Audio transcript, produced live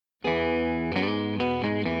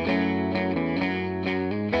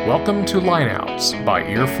Welcome to Lineouts by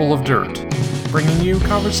Earful of Dirt, bringing you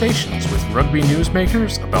conversations with rugby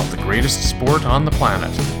newsmakers about the greatest sport on the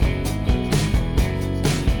planet.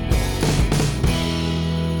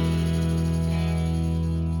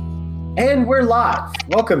 And we're live.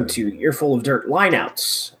 Welcome to Earful of Dirt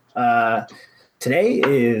Lineouts. Today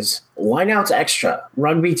is Lineouts Extra,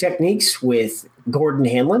 Rugby Techniques with Gordon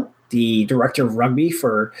Hanlon, the Director of Rugby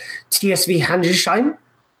for TSV Handelsheim.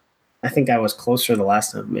 I think I was closer the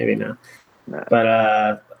last time, maybe not.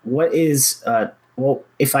 But what is,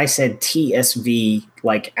 if I said TSV,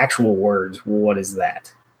 like actual words, what is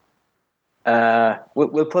that?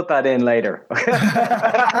 We'll put that in later.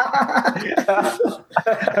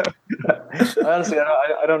 Honestly,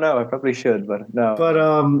 I don't know. I probably should, but no. But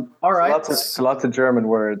all right. Lots of German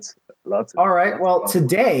words. All right. Well,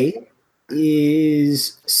 today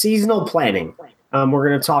is seasonal planning. We're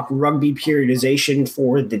going to talk rugby periodization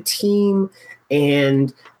for the team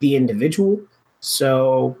and the individual.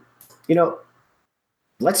 So,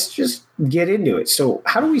 let's just get into it. So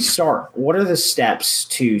how do we start? What are the steps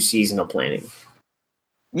to seasonal planning?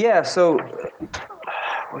 Yeah, so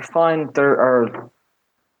we find there are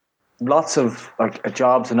lots of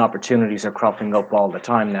jobs and opportunities are cropping up all the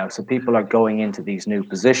time now. So people are going into these new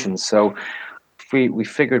positions. So we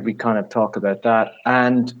figured we'd kind of talk about that.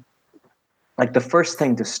 And the first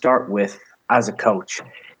thing to start with as a coach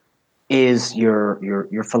is your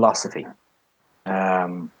philosophy.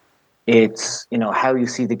 It's how you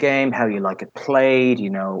see the game, how you like it played,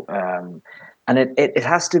 and it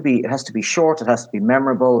has to be short, it has to be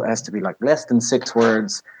memorable, it has to be less than 6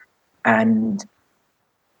 words. And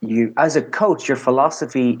you, as a coach, your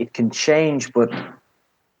philosophy, it can change, but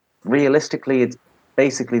realistically it's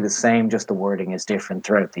basically the same, just the wording is different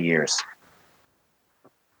throughout the years.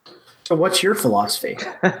 So what's your philosophy?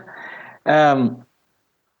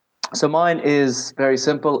 So mine is very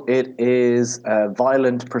simple. It is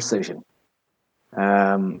violent precision,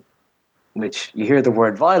 which you hear the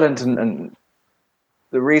word violent, and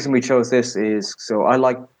the reason we chose this is so I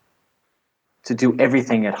like to do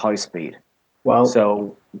everything at high speed. Well,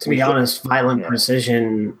 so to be honest, violent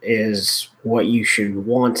precision is what you should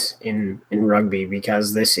want in rugby,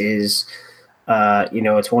 because this is,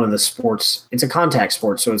 it's one of the sports. It's a contact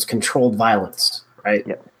sport, so it's controlled violence, right?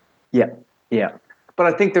 Yeah. But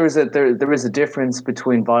I think there is a difference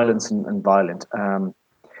between violence and violent.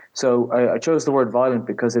 So I chose the word violent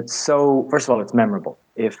because it's so. First of all, it's memorable.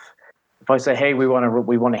 If I say, hey, we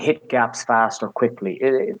want to hit gaps fast or quickly,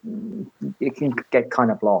 it can get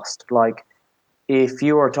kind of lost. Like if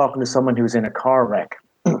you are talking to someone who's in a car wreck,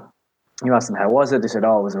 you ask them how was it. They said,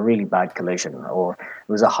 oh, it was a really bad collision, or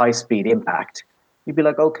it was a high speed impact. You'd be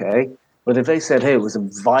like, okay. But if they said, hey, it was a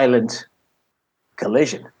violent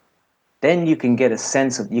collision, then you can get a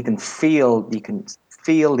sense of, you can feel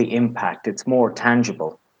the impact. It's more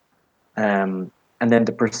tangible. And then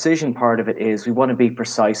the precision part of it is we want to be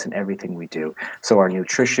precise in everything we do. So our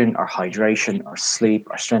nutrition, our hydration, our sleep,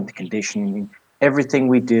 our strength and conditioning, everything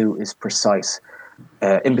we do is precise.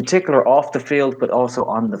 In particular off the field, but also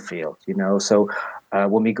on the field, So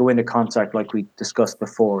when we go into contact, like we discussed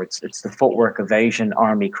before, it's the footwork, evasion,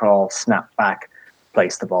 army crawl, snap back,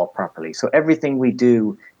 place the ball properly. So everything we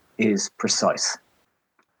do is precise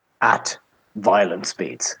at violent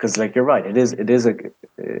speeds, because you're right, it is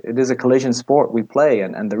a collision sport we play,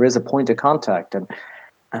 and there is a point of contact,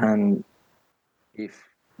 and if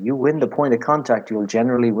you win the point of contact, you'll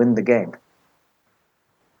generally win the game.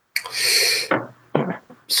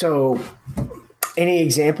 So any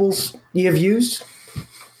examples you have used?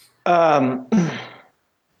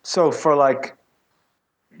 So for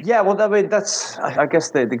well, I mean, that's, I guess,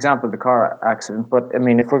 the example of the car accident. But, I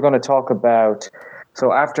mean, if we're going to talk about,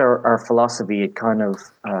 so after our philosophy, it kind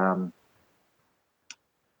of,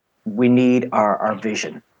 we need our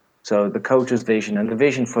vision. So the coach's vision and the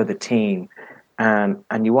vision for the team. And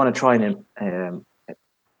you want to try and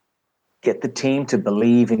get the team to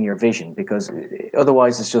believe in your vision, because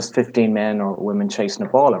otherwise it's just 15 men or women chasing a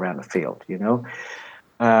ball around the field,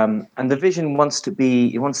 And the vision wants to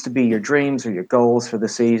be your dreams or your goals for the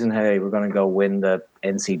season. Hey, we're going to go win the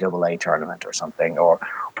NCAA tournament or something, or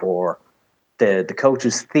the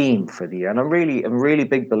coach's theme for the year. And I'm really a really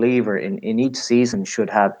big believer in each season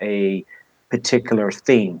should have a particular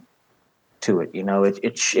theme to it.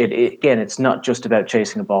 Again, it's not just about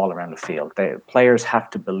chasing a ball around the field. The players have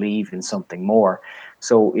to believe in something more.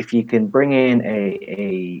 So if you can bring in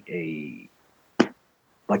a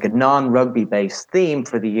non-rugby based theme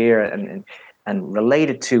for the year and relate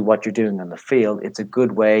it to what you're doing on the field, it's a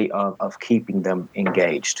good way of keeping them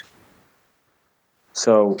engaged.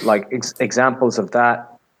 So examples of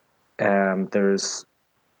that, there's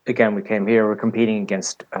again, we came here, we're competing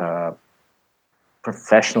against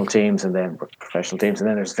professional teams, and then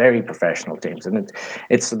there's very professional teams, and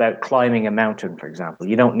it's about climbing a mountain. For example,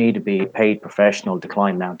 you don't need to be a paid professional to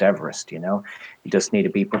climb Mount Everest. You just need to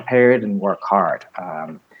be prepared and work hard.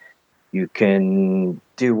 You can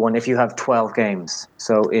do one if you have 12 games.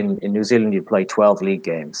 So in New Zealand, you play 12 league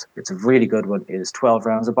games. It's a really good one. It is 12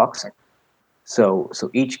 rounds of boxing. So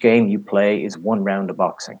each game you play is one round of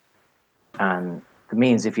boxing, and it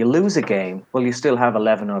means if you lose a game, well, you still have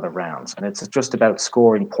 11 other rounds, and it's just about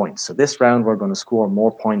scoring points. So this round, we're going to score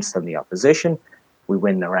more points than the opposition. We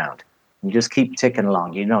win the round. You just keep ticking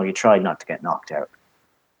along. You try not to get knocked out.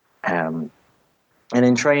 And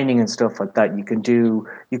in training and stuff like that, you could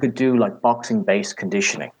do like boxing-based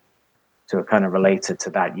conditioning. So it kind of relates it to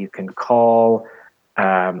that. You can call,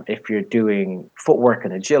 if you're doing footwork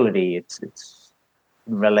and agility, it's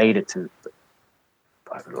related to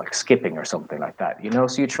like skipping or something like that,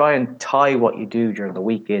 so you try and tie what you do during the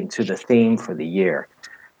weekend to the theme for the year.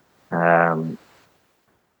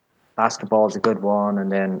 Basketball is a good one.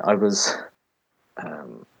 And then I was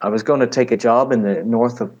going to take a job in the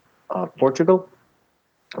north of Portugal,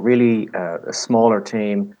 really a smaller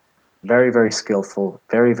team, very, very skillful,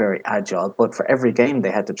 very, very agile, but for every game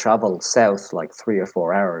they had to travel south like 3 or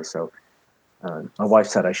 4 hours. So my wife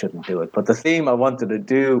said I shouldn't do it. But the theme I wanted to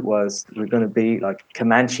do was we're going to be like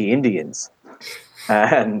Comanche Indians.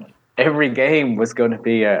 And every game was going to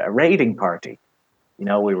be a raiding party.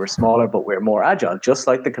 We were smaller, but we were more agile, just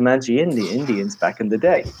like the Comanche Indians back in the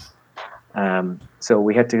day. So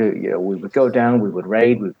we had to, we would go down, we would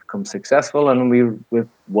raid, we'd become successful, and we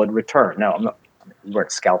would return. Now, we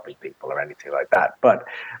weren't scalping people or anything like that. But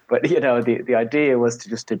the idea was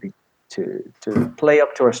to play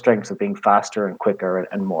up to our strengths of being faster and quicker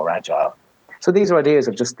and more agile. So these are ideas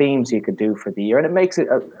of just themes you could do for the year. And it makes it,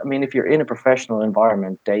 if you're in a professional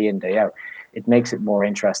environment day in, day out, it makes it more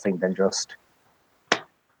interesting than just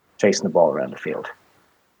chasing the ball around the field.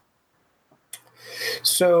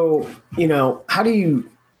 So, how do you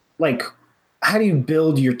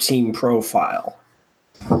build your team profile?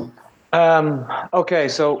 Okay,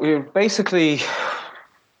 so basically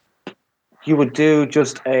you would do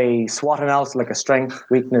just a SWOT analysis, like a strength,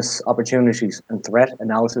 weakness, opportunities, and threat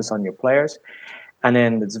analysis on your players. And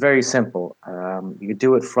then it's very simple. You could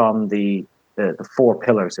do it from the 4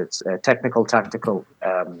 pillars. It's technical, tactical,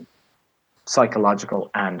 psychological,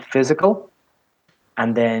 and physical.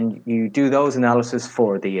 And then you do those analysis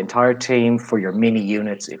for the entire team, for your mini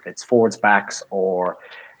units, if it's forwards, backs, or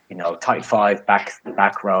tight 5,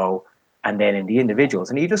 back row. And then in the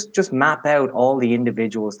individuals, and you just map out all the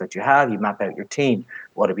individuals that you have. You map out your team.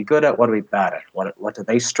 What are we good at? What are we bad at? What do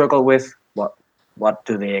they struggle with? What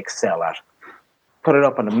do they excel at? Put it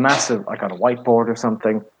up on a massive, like on a whiteboard or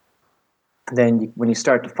something. And then when you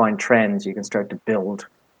start to find trends, you can start to build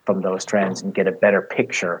from those trends and get a better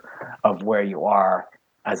picture of where you are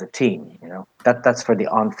as a team. That's for the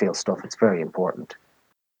on-field stuff. It's very important.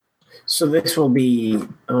 So this will be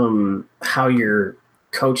how your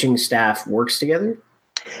coaching staff works together?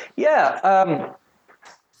 Yeah.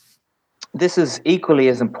 This is equally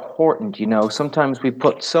as important. Sometimes we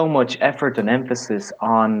put so much effort and emphasis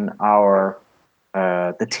on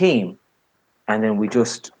the team, and then we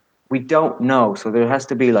don't know. So there has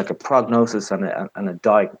to be like a prognosis and a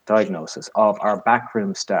diagnosis of our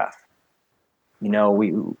backroom staff.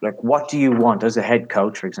 What do you want as a head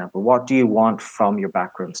coach, for example? What do you want from your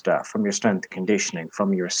backroom staff, from your strength conditioning,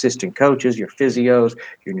 from your assistant coaches, your physios,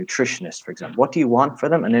 your nutritionists, for example? What do you want for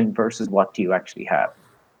them? And then versus what do you actually have?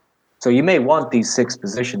 So you may want these 6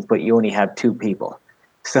 positions, but you only have 2 people.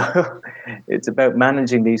 So it's about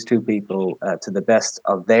managing these 2 people to the best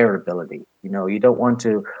of their ability. You don't want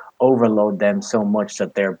to overload them so much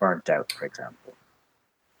that they're burnt out, for example.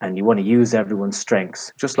 And you want to use everyone's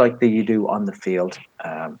strengths, just like you do on the field,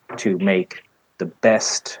 to make the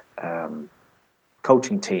best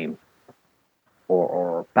coaching team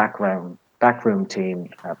or backroom team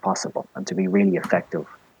possible, and to be really effective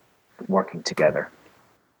working together.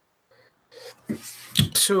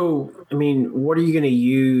 So, what are you going to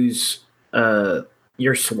use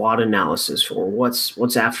your SWOT analysis for?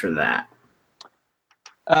 What's after that?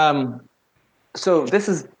 So this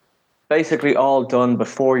is basically all done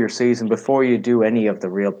before your season, before you do any of the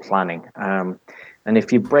real planning. And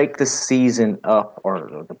if you break the season up,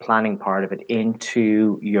 or the planning part of it,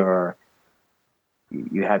 into you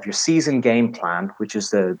have your season game plan, which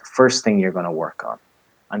is the first thing you're going to work on.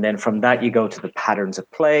 And then from that, you go to the patterns of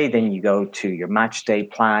play, then you go to your match day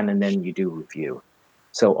plan, and then you do review.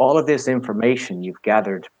 So all of this information you've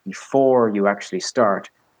gathered before you actually start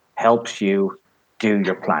helps you do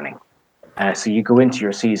your planning. So you go into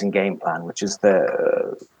your season game plan, which is it's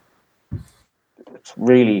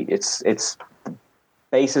the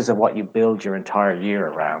basis of what you build your entire year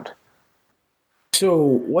around. So,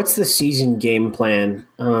 what's the season game plan?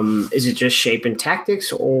 Is it just shape and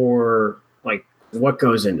tactics, or like what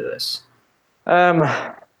goes into this? Um,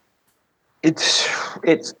 it's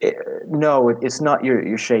not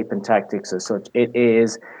your shape and tactics as such.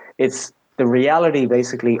 It's the reality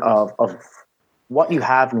basically of what you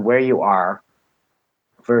have and where you are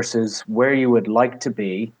versus where you would like to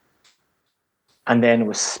be, and then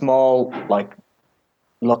with small like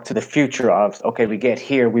look to the future of okay, we get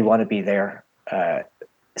here, we want to be there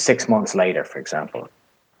 6 months later, for example.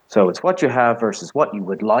 So it's what you have versus what you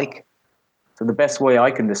would like. So the best way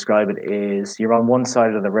I can describe it is you're on one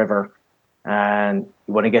side of the river and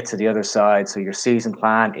you want to get to the other side. So your season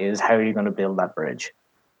plan is how are you going to build that bridge.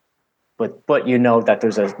 But you know that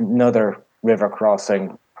there's another river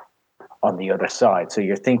crossing on the other side. So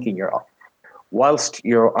you're thinking whilst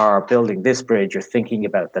you are building this bridge, you're thinking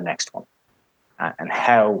about the next one and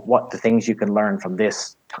what the things you can learn from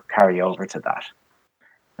this carry over to that.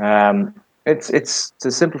 It's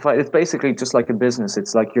to simplify. It's basically just like a business.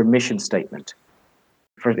 It's like your mission statement.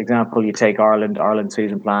 For example, you take Ireland. Ireland's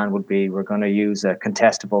season plan would be we're going to use a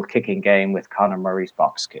contestable kicking game with Conor Murray's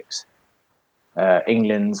box kicks.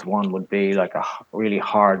 England's one would be like a really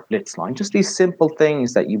hard blitz line. Just these simple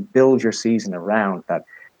things that you build your season around. That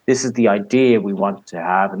this is the idea we want to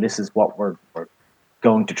have, and this is what we're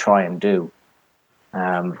going to try and do.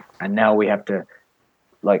 And now we have to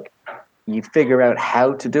you figure out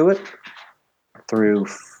how to do it through.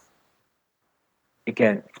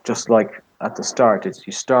 Again, just like at the start,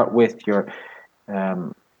 you start with your.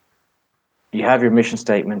 You have your mission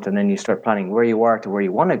statement, and then you start planning where you are to where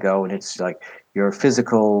you want to go, and it's like your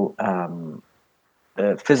physical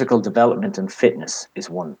development and fitness is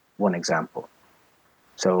one example.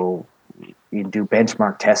 So you do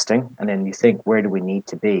benchmark testing, and then you think, where do we need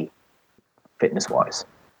to be fitness wise?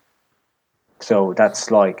 So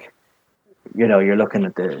that's like, you're looking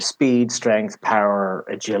at the speed, strength, power,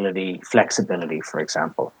 agility, flexibility, for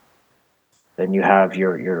example. Then you have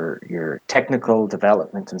your technical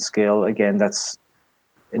development and skill. Again, that's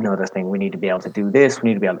another thing. We need to be able to do this. We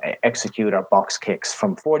need to be able to execute our box kicks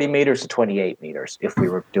from 40 meters to 28 meters if we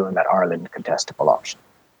were doing that Ireland contestable option.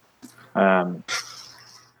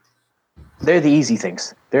 They're the easy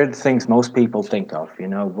things. They're the things most people think of,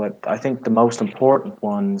 but I think the most important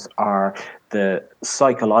ones are the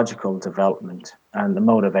psychological development and the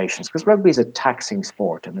motivations, because rugby is a taxing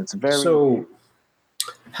sport and it's very... So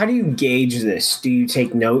how do you gauge this? Do you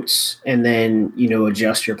take notes and then,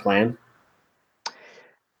 adjust your plan?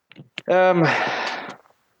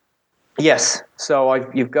 Yes. So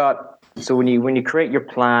when you create your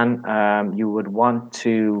plan, you would want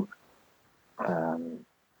to,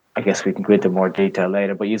 I guess we can go into more detail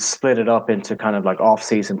later, but you split it up into kind of like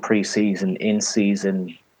off-season, pre-season,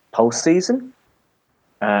 in-season, post-season.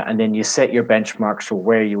 And then you set your benchmarks for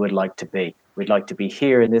where you would like to be. We'd like to be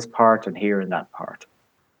here in this part and here in that part.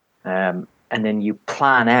 And then you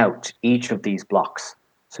plan out each of these blocks.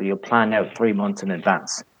 So you'll plan out 3 months in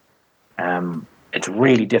advance. It's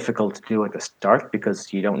really difficult to do at the start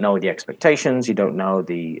because you don't know the expectations, you don't know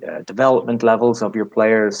the development levels of your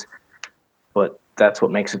players, but that's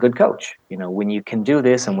what makes a good coach. When you can do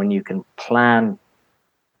this and when you can plan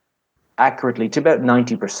accurately to about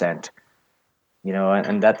 90%,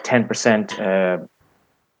 and that 10%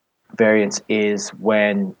 variance is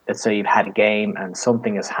when, let's say you've had a game and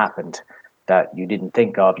something has happened that you didn't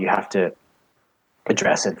think of, you have to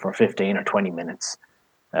address it for 15 or 20 minutes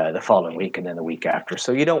the following week and then the week after.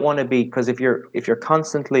 So you don't want to be, because if you're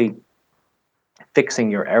constantly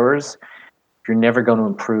fixing your errors, you're never going to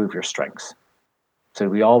improve your strengths. So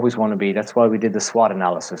we always want to be, that's why we did the SWOT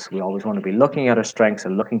analysis. We always want to be looking at our strengths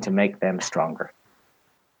and looking to make them stronger.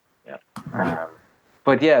 Yeah.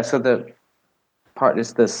 But yeah, so the part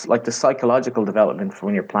is this, like the psychological development for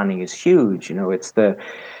when you're planning is huge. It's you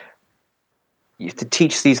have to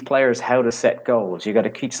teach these players how to set goals. You got to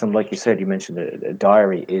teach them, like you said, you mentioned a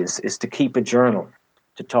diary, is to keep a journal,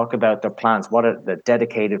 to talk about their plans. What are the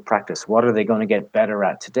dedicated practice? What are they going to get better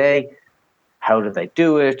at today? How did they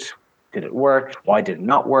do it? Did it work? Why did it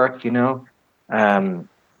not work?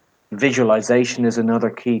 Visualization is another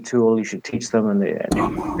key tool you should teach them,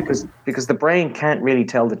 because the brain can't really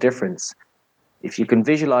tell the difference. If you can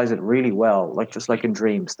visualize it really well, just like in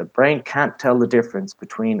dreams, the brain can't tell the difference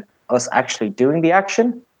between us actually doing the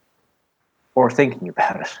action or thinking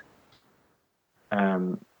about it.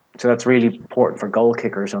 So that's really important for goal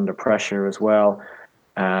kickers under pressure as well.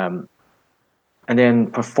 And and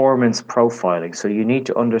then performance profiling. So you need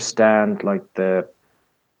to understand like the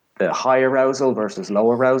high arousal versus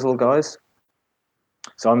low arousal guys.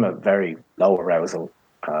 So I'm a very low arousal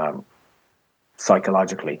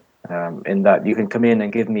psychologically, in that you can come in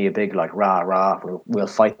and give me a big like rah rah, we'll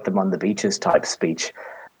fight them on the beaches type speech,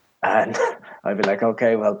 and I'd be like,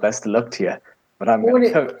 okay, well, best of luck to you. But I'm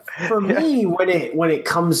for me, when it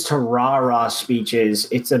comes to rah rah speeches,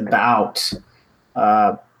 it's about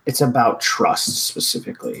trust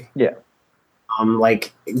specifically. Yeah.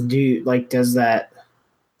 Like does that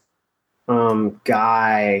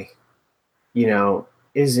guy,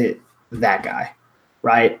 is it that guy,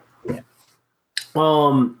 right? Yeah.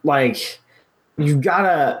 Like you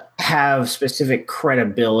gotta have specific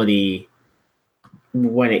credibility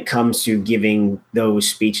when it comes to giving those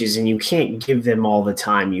speeches, and you can't give them all the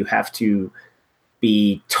time. You have to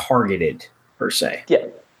be targeted, per se.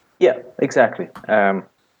 Yeah, exactly. Kind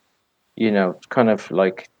of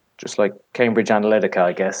like just like Cambridge Analytica,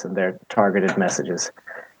 I guess, and their targeted messages.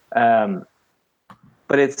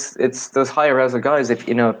 But it's those high arousal guys. If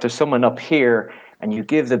there's someone up here and you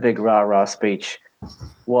give the big rah rah speech,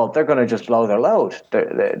 well, they're going to just blow their load.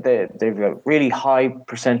 They've a really high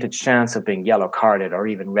percentage chance of being yellow carded or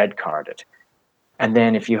even red carded. And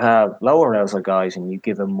then if you have low arousal guys and you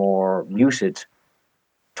give them more muted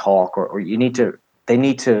talk, or they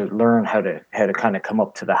need to learn how to kind of come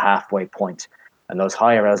up to the halfway point, and those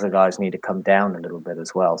high arousal guys need to come down a little bit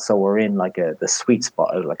as well. So we're in like the sweet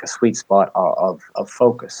spot, of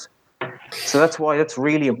focus. So that's why that's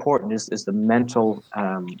really important is the mental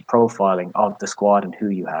profiling of the squad and who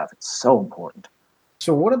you have. It's so important.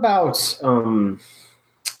 So what about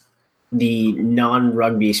the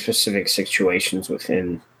non-rugby specific situations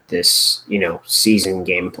within this, season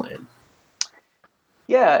game plan?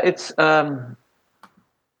 Yeah, it's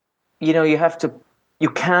you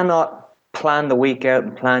cannot plan the week out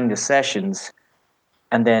and plan the sessions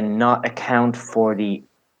and then not account for the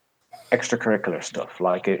extracurricular stuff,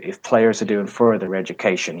 like if players are doing further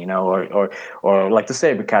education, or like the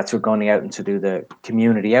Sabercats who are going out and to do the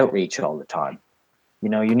community outreach all the time. You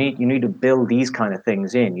need to build these kind of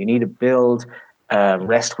things in. You need to build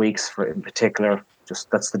rest weeks for, in particular.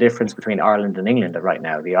 Just that's the difference between Ireland and England right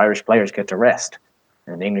now. The Irish players get to rest,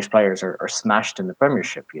 and the English players are smashed in the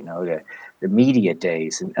Premiership. The media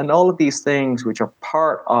days and all of these things, which are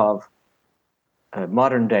part of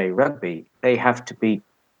modern day rugby, they have to be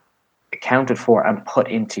accounted for and put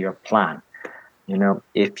into your plan.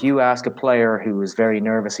 If you ask a player who is very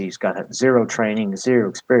nervous, he's got zero training, zero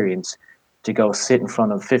experience, to go sit in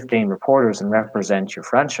front of 15 reporters and represent your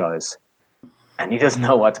franchise, and he doesn't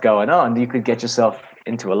know what's going on, you could get yourself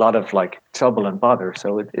into a lot of like trouble and bother.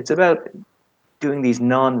 So it's about doing these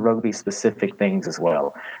non-rugby specific things as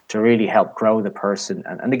well to really help grow the person.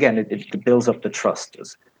 And again, it builds up the trust.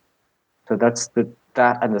 So that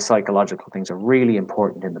and the psychological things are really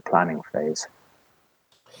important in the planning phase.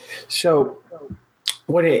 So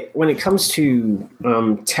when it comes to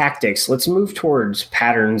tactics, let's move towards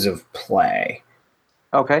patterns of play.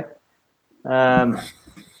 Okay. The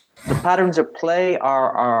patterns of play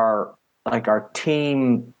are like our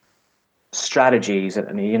team strategies,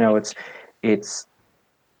 and it's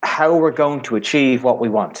how we're going to achieve what we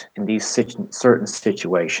want in these certain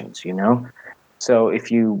situations. So if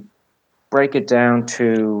you break it down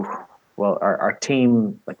to, well, our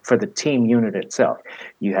team, like for the team unit itself,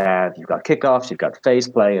 you've got kickoffs, you've got phase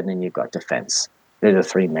play, and then you've got defense. They're the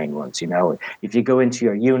three main ones. If you go into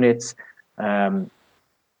your units,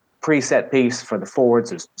 preset piece for the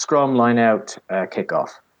forwards is scrum, line out,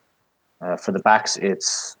 kickoff. For the backs,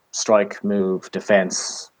 it's strike, move,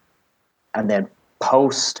 defense, and then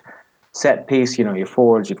post set piece. Your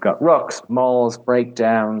forwards, you've got rucks, mauls,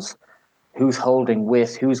 breakdowns, who's holding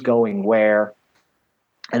with, who's going where.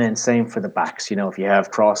 And then same for the backs, if you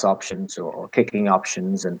have cross options or kicking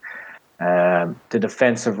options, and the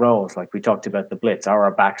defensive roles, like we talked about the blitz. Are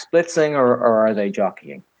our backs blitzing or are they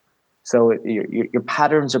jockeying? So your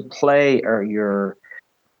patterns of play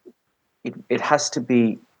it has to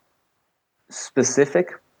be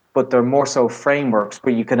specific, but they're more so frameworks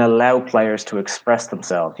where you can allow players to express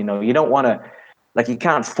themselves. You don't want to, you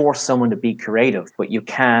can't force someone to be creative, but you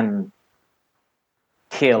can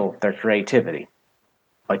kill their creativity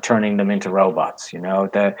by turning them into robots.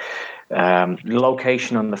 The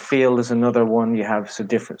location on the field is another one. You have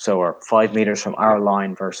or 5 meters from our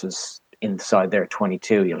line versus inside their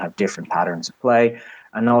 22, you'll have different patterns of play.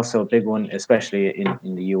 And also a big one, especially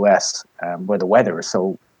in the US, where the weather is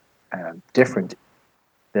so different.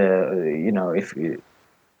 If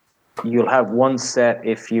you'll have one set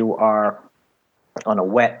if you are on a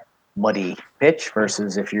wet muddy pitch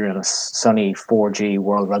versus if you're in a sunny 4G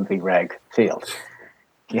World Rugby Reg field.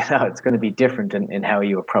 It's going to be different in how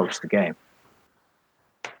you approach the game.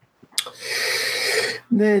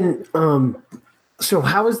 Then, so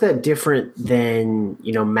how is that different than,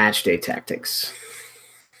 match day tactics?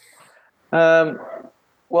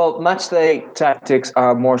 Well, match day tactics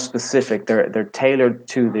are more specific. They're tailored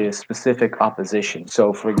to the specific opposition.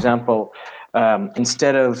 So, for example,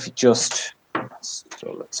 instead of just,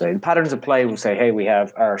 so let's say the patterns of play will say, hey, we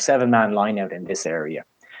have our 7-man line out in this area.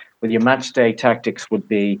 With your match day tactics would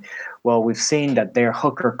be, well, we've seen that their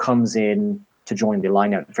hooker comes in to join the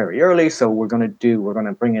line out very early, so we're going to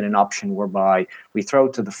bring in an option whereby we throw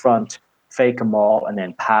to the front, fake them all, and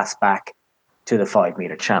then pass back to the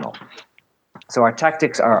 5-meter channel. So our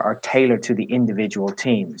tactics are tailored to the individual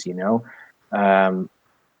teams, in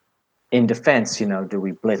defense, do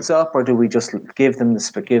we blitz up or do we just give them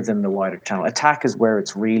the wider channel? Attack is where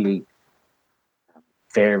it's really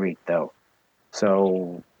varied, though.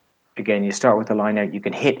 So again, you start with the line out. You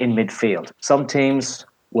can hit in midfield. Some teams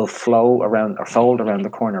will flow around or fold around the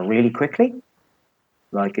corner really quickly.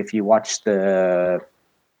 Like if you watch the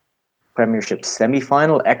Premiership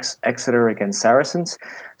semi-final, Exeter against Saracens.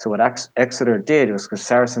 So what Exeter did was, because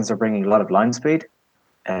Saracens are bringing a lot of line speed,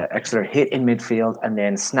 Exeter hit in midfield and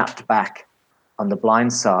then snapped back on the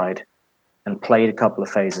blind side and played a couple of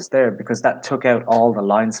phases there, because that took out all the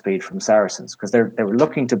line speed from Saracens, because they were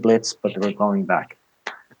looking to blitz, but they were going back.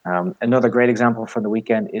 Another great example from the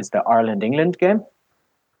weekend is the Ireland-England game,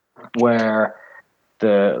 where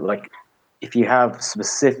if you have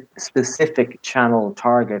specific channel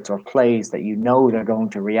targets or plays that they're going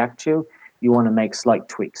to react to, you want to make slight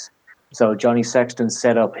tweaks. So Johnny Sexton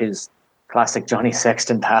set up his classic Johnny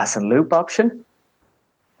Sexton pass and loop option.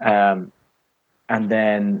 And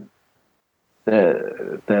then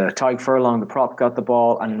the Tyke Furlong, the prop, got the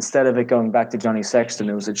ball, and instead of it going back to Johnny Sexton,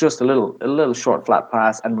 it was just a little short flat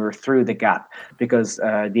pass, and we were through the gap because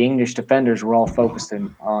the English defenders were all focused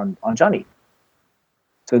on Johnny.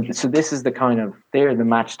 So this is they're the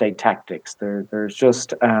match day tactics. There's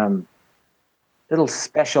just little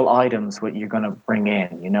special items what you're going to bring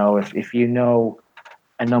in. If you know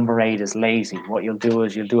a number 8 is lazy, what you'll do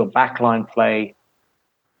is you'll do a backline play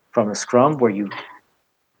from a scrum where you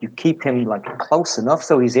keep him close enough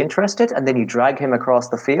so he's interested, and then you drag him across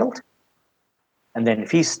the field. And then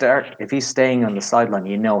if he's staying on the sideline,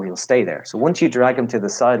 he'll stay there. So once you drag him to the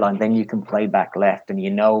sideline, then you can play back left, and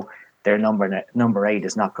their number 8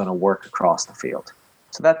 is not going to work across the field.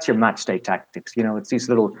 So that's your match day tactics. It's these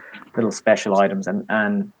little special items,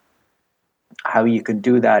 and how you can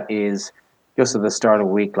do that is just at the start of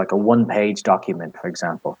the week, like a 1-page document, for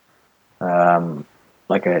example,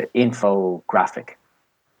 like an infographic.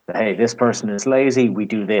 Hey, this person is lazy, we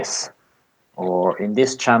do this. Or in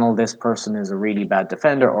this channel, this person is a really bad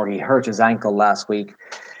defender, or he hurt his ankle last week,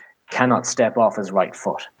 cannot step off his right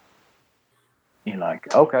foot. You're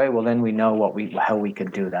like, okay, well then we know how we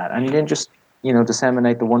can do that. And then just,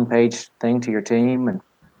 disseminate the 1-page thing to your team and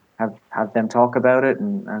have them talk about it,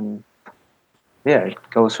 and it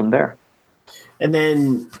goes from there. And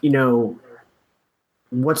then,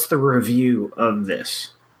 what's the review of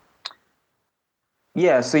this?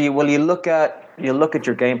 Yeah, so you look at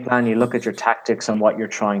your game plan, you look at your tactics and what you're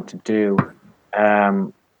trying to do,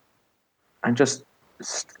 and just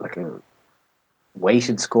like a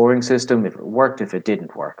weighted scoring system. If it worked, if it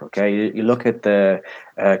didn't work, okay. You look at the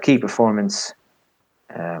key performance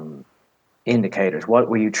indicators. What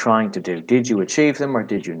were you trying to do? Did you achieve them or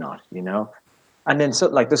did you not? And then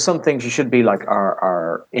there's some things you should be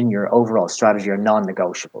are in your overall strategy are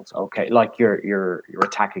non-negotiables. Okay, like your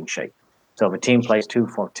attacking shape. So if a team plays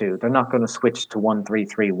 2-4-2, they're not going to switch to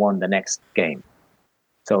 1-3-3-1 the next game.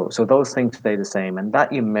 So those things stay the same, and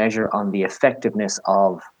that you measure on the effectiveness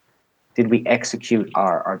of, did we execute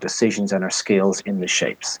our decisions and our skills in the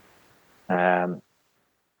shapes. But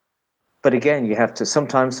again, you have to,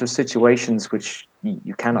 sometimes there's situations which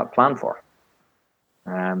you cannot plan for.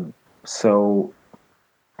 So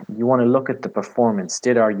you want to look at the performance.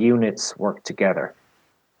 Did our units work together?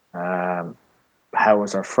 How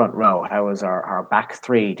was our front row? How was our back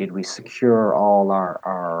 3? Did we secure all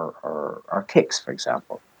our kicks, for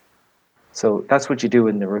example? So that's what you do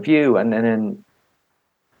in the review. And then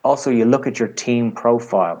also you look at your team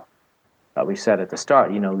profile that we said at the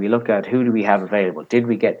start. We look at who do we have available? Did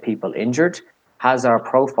we get people injured? Has our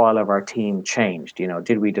profile of our team changed?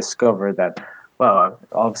 Did we discover that, well,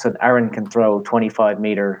 all of a sudden Aaron can throw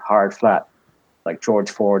 25-meter hard flat like George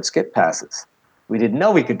Ford skip passes? We didn't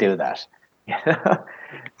know we could do that.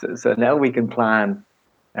 So now we can plan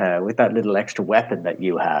with that little extra weapon that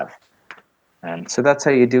you have. And so that's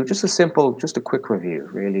how you do just a quick review.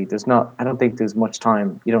 Really, I don't think there's much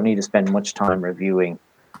time. You don't need to spend much time reviewing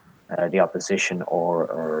the opposition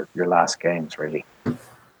or your last games, really.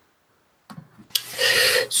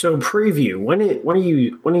 So preview. When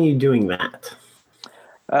are you doing that?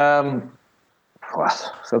 Well,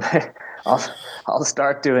 so I'll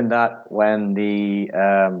start doing that when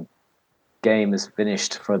the game is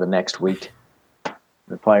finished for the next week.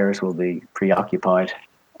 The players will be preoccupied.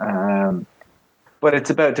 But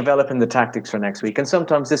it's about developing the tactics for next week, and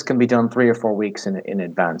sometimes this can be done 3 or 4 weeks in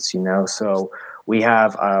advance. So we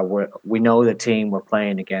have we know the team we're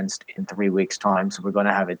playing against in 3 weeks' time, so we're going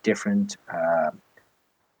to have a different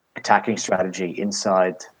attacking strategy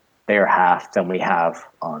inside their half than we have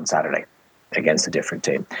on Saturday against a different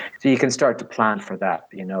team. So you can start to plan for that.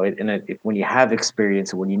 When you have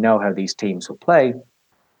experience and when you know how these teams will play,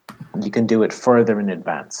 you can do it further in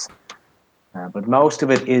advance. But most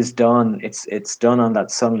of it is done. It's done on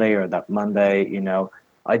that Sunday or that Monday.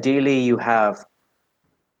 Ideally you have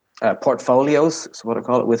portfolios, is what I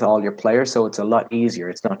call it, with all your players. So it's a lot easier.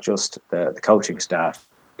 It's not just the coaching staff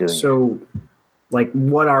doing it. So,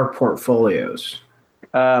 what are portfolios?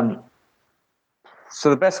 So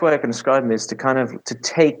the best way I can describe them is to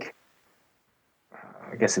take,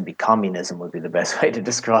 I guess it'd be communism would be the best way to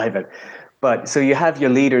describe it. But so you have your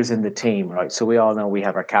leaders in the team, right? So we all know we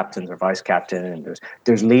have our captains or vice captain, and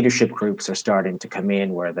there's leadership groups are starting to come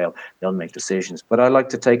in where they'll make decisions. But I like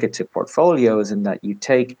to take it to portfolios in that you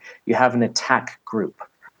have an attack group.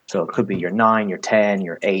 So it could be your 9, your 10,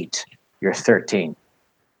 your 8, your 13.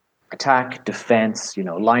 Attack, defense,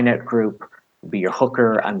 line out group would be your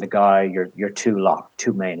hooker and the guy, your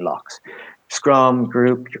two main locks. Scrum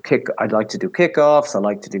group, I'd like to do kickoffs, I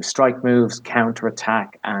like to do strike moves, counter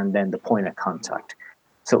attack, and then the point of contact.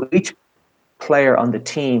 So each player on the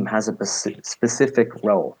team has a specific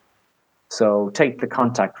role. So take the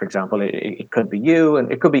contact, for example. It could be you,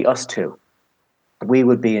 and it could be us too. We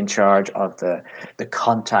would be in charge of the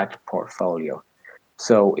contact portfolio.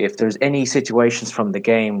 So if there's any situations from the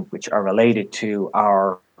game which are related to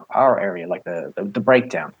our area, like the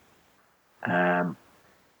breakdown,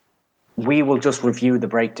 we will just review the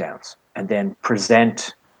breakdowns and then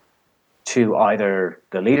present to either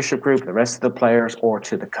the leadership group, the rest of the players, or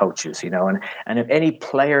to the coaches, and if any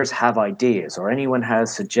players have ideas or anyone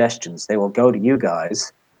has suggestions, they will go to you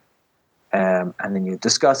guys, and then you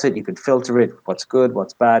discuss it. You can filter it, what's good,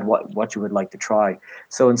 what's bad, what you would like to try.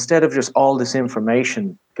 So instead of just all this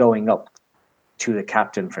information going up to the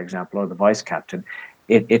captain, for example, or the vice captain,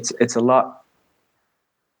 it's a lot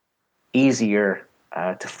easier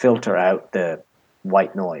to filter out the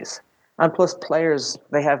white noise. And plus, players,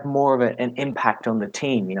 they have more of an impact on the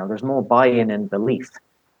team. There's more buy-in and belief.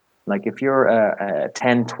 Like if you're a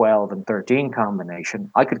 10, 12, and 13 combination,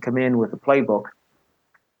 I could come in with a playbook.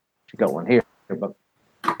 You got one here, but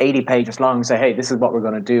 80 pages long and say, hey, this is what we're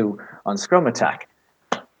going to do on scrum attack.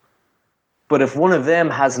 But if one of them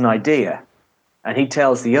has an idea and he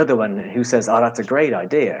tells the other one who says, oh, that's a great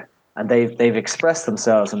idea, and they've expressed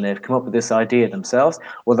themselves and they've come up with this idea themselves,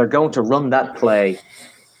 well, they're going to run that play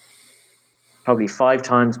probably 5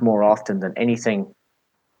 times more often than anything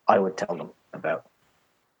I would tell them about.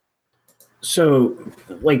 So,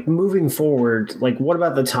 moving forward, what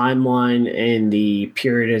about the timeline and the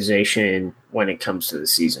periodization when it comes to the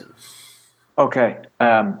season? Okay.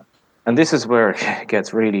 And this is where it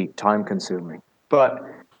gets really time consuming. But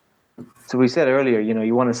so we said earlier,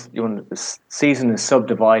 the season is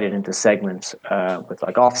subdivided into segments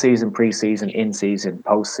with off season, pre-season, in season,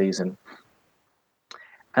 post season,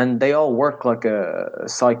 and they all work like a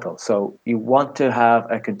cycle. So you want to have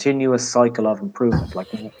a continuous cycle of improvement. Like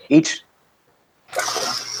each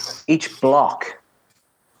block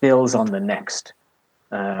builds on the next,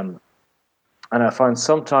 and I find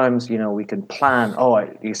sometimes we can plan.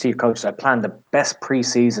 You see, coaches, I planned the best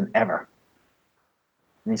pre-season ever.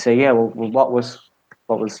 And you say, yeah, well, what was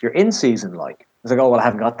your in-season like? It's like, oh, well, I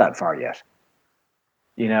haven't got that far yet.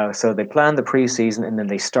 So they plan the preseason and then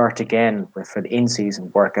they start again for the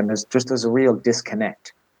in-season work, and there's a real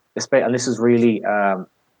disconnect. And this is really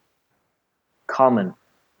common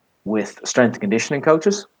with strength and conditioning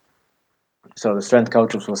coaches. So the strength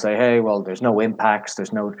coaches will say, hey, well, there's no impacts,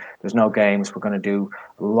 there's no games. We're going to do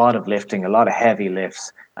a lot of lifting, a lot of heavy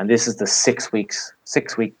lifts, and this is the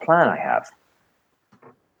 6-week plan I have.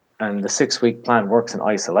 And the 6-week plan works in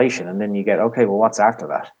isolation. And then you get, okay, well, what's after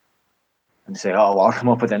that? And you say, oh, well, I'll come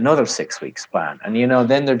up with another 6 weeks plan. And,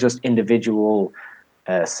 then they're just individual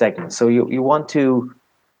segments. So you want to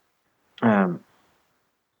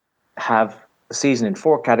have a season in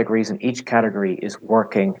 4 categories, and each category is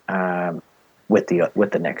working with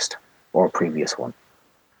the next. or a previous one.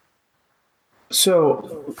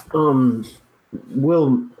 So,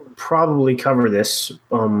 we'll probably cover this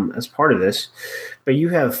as part of this, but you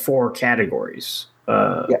have 4 categories: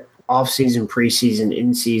 Yeah. off-season, preseason,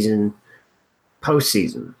 in-season,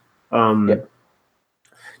 postseason. Yep.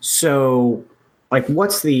 So, like,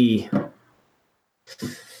 what's the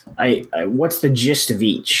gist of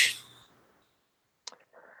each?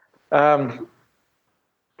 Well,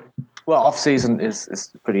 off season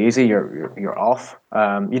is pretty easy. You're off.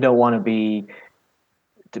 You don't want to be.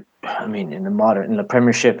 I mean, in the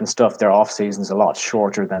Premiership and stuff, their off season's a lot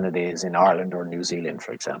shorter than it is in Ireland or New Zealand,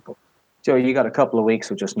 for example. So you got a couple of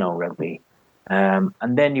weeks of just no rugby, and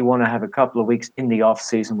then you want to have a couple of weeks in the off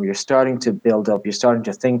season where you're starting to build up. You're starting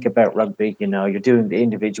to think about rugby. You know, you're doing the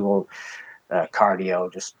individual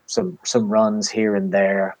cardio, just some runs here and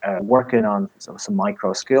there, working on some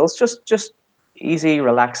micro skills. Just easy,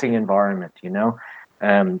 relaxing environment. You know,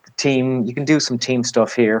 the team. You can do some team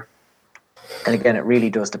stuff here. And again, it really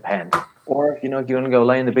does depend. Or, you know, if you want to go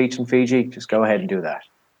lay on the beach in Fiji, just go ahead and do that.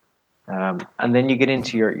 And then you get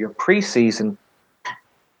into your pre-season.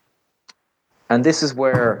 And this is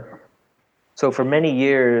where, so for many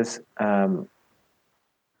years, the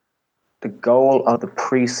goal of the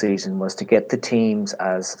pre-season was to get the teams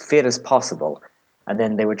as fit as possible. And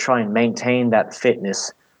then they would try and maintain that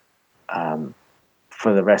fitness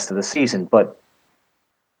for the rest of the season. But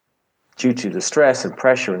due to the stress and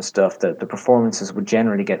pressure and stuff, the performances would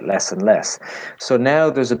generally get less and less. So now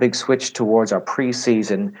there's a big switch towards our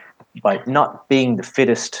preseason by not being the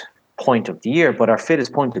fittest point of the year, but our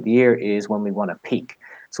fittest point of the year is when we want to peak.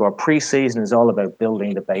 So our preseason is all about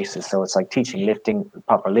building the basis. So it's like teaching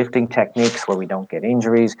proper lifting techniques where we don't get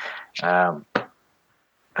injuries. John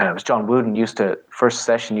Wooden first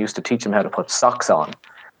session used to teach them how to put socks on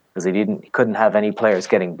because he couldn't have any players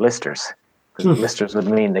getting blisters. Because blisters would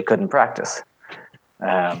mean they couldn't practice.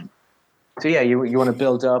 So yeah, you want to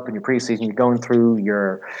build up in your preseason. You're going through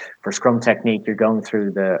for scrum technique. You're going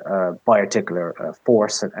through the biarticular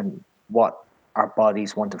force and what our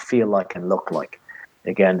bodies want to feel like and look like.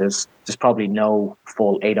 Again, there's probably no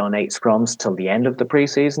full 8-on-8 scrums till the end of the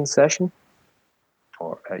preseason session.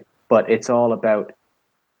 But it's all about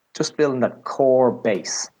just building that core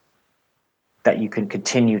base that you can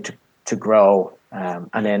continue to grow,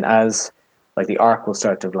 and then as like the arc will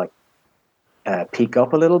start to peak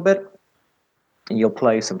up a little bit, and you'll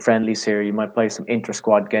play some friendlies here. You might play some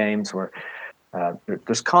inter-squad games where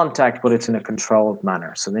there's contact, but it's in a controlled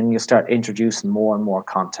manner. So then you start introducing more and more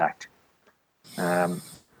contact, and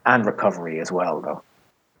recovery as well, though.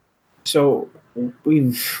 So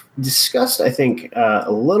we've discussed, I think,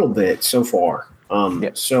 a little bit so far.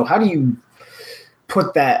 So how do you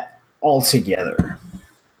put that all together?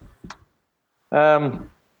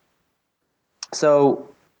 So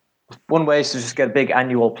one way is to just get a big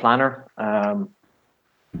annual planner. So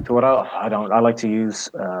what I like to use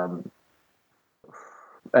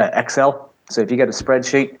Excel. So if you get a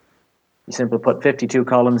spreadsheet, you simply put 52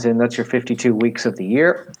 columns in. That's your 52 weeks of the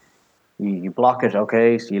year. You block it,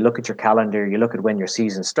 okay? So you look at your calendar. You look at when your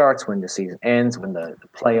season starts, when the season ends, when the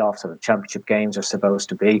playoffs or the championship games are supposed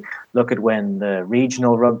to be. Look at when the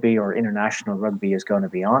regional rugby or international rugby is going to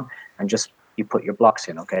be on, and just you put your blocks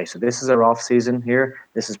in, okay? So this is our off season here.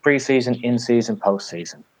 This is pre-season, in-season,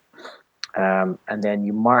 post-season. And then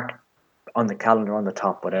you mark on the calendar on the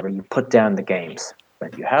top, whatever. You put down the games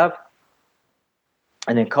that you have.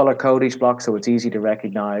 And then color code each block so it's easy to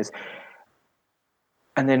recognize.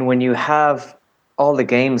 And then when you have all the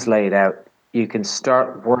games laid out, you can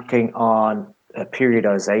start working on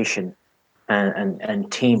periodization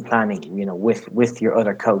and team planning, you know, with your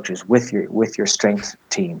other coaches, with your strength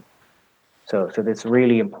team. So it's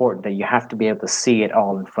really important that you have to be able to see it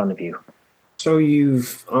all in front of you. So you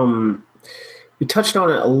touched on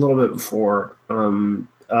it a little bit before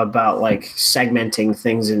about like segmenting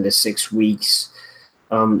things into 6 weeks.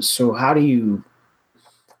 So how do you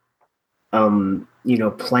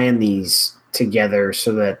plan these together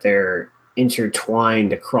so that they're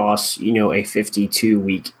intertwined across, a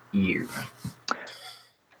 52-week year?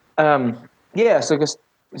 So I guess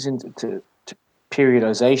it's into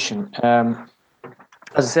periodization.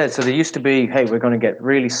 As I said, so there used to be, hey, we're going to get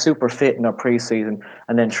really super fit in our preseason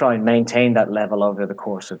and then try and maintain that level over the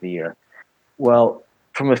course of the year. Well,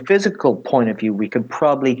 from a physical point of view, we could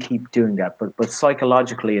probably keep doing that, but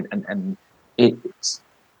psychologically and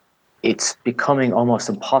it's becoming almost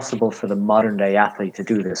impossible for the modern day athlete to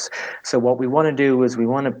do this. So what we want to do is we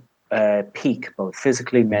want to peak both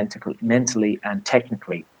physically, mentally, and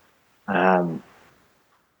technically.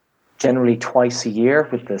 Generally twice a year,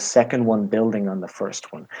 with the second one building on the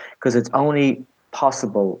first one, because it's only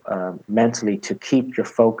possible mentally to keep your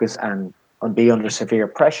focus and be under severe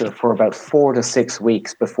pressure for about 4 to 6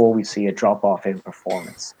 weeks before we see a drop off in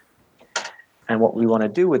performance. And what we want to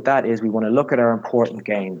do with that is we want to look at our important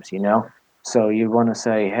games, So you want to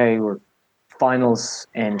say, hey, we're finals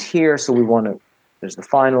end here, so we want to. There's the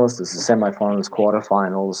finals, there's the semifinals,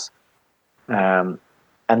 quarterfinals,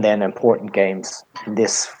 and then important games in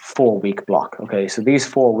this 4-week block. Okay, so these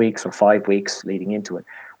 4 weeks or 5 weeks leading into it,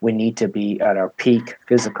 we need to be at our peak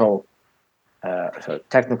physical, so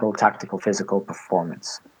technical, tactical, physical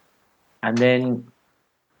performance. And then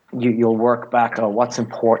you'll work back on what's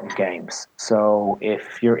important games. So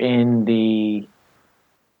if you're in the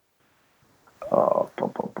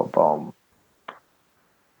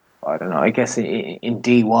I don't know, I guess in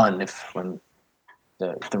D1, when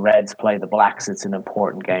the Reds play the Blacks, it's an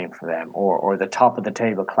important game for them, or the top of the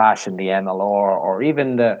table clash in the MLR, or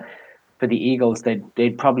even for the Eagles,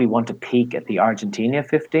 they'd probably want to peak at the Argentina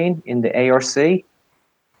 15 in the ARC,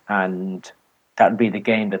 and that would be the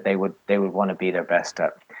game that they would want to be their best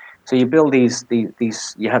at. So you build these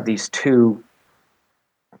you have these two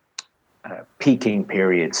peaking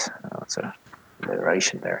periods. It's a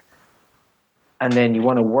alliteration there, and then you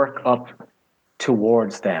want to work up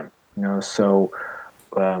towards them. So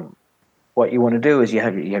what you want to do is you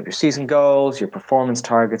have your season goals, your performance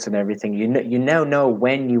targets, and everything. You now know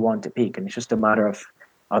when you want to peak, and it's just a matter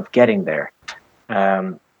of getting there.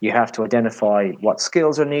 You have to identify what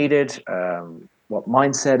skills are needed, what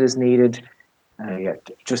mindset is needed. You have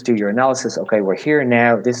to just do your analysis. Okay, we're here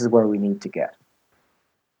now. This is where we need to get.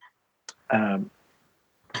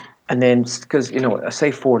 And then, because I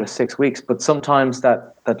say 4 to 6 weeks, but sometimes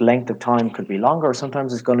that length of time could be longer, or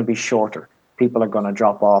sometimes it's going to be shorter. People are going to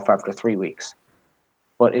drop off after 3 weeks.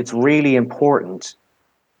 But it's really important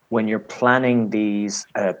when you're planning these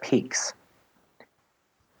peaks,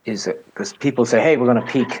 is because people say, hey, we're going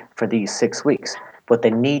to peak for these 6 weeks, but they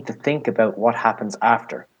need to think about what happens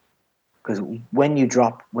after. Because when you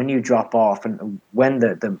drop off, and when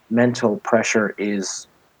the mental pressure is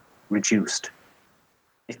reduced,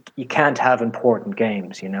 you can't have important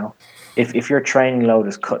games. If your training load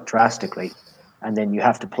is cut drastically, and then you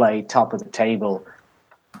have to play top of the table,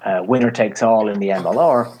 winner takes all in the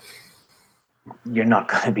MLR, you're not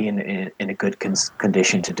going to be in a good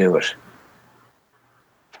condition to do it.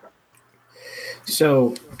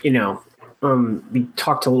 So we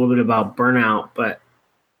talked a little bit about burnout, but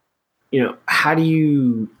how do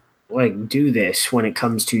you do this when it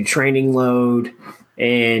comes to training load,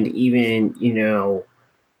 and even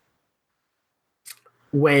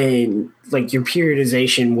when your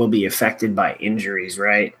periodization will be affected by injuries,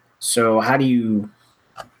 right? So how do you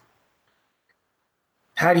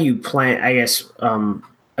plan, I guess,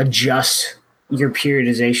 adjust your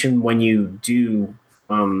periodization when you do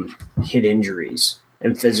hit injuries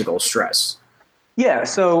and physical stress? Yeah,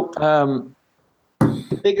 so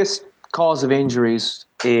the biggest cause of injuries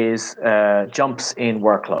is jumps in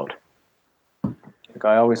workload. Like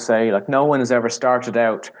I always say, no one has ever started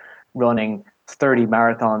out running 30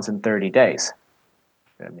 marathons in 30 days.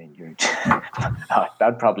 I mean,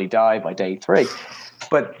 I'd probably die by day 3.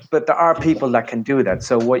 But there are people that can do that.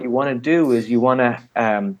 So what you want to do is you want to,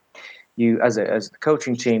 as the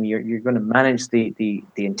coaching team, you're going to manage the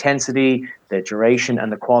intensity, the duration,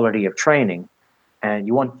 and the quality of training, and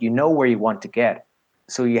you know where you want to get.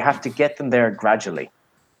 So you have to get them there gradually.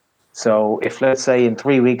 So if, let's say, in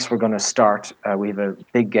 3 weeks we're going to start, we have a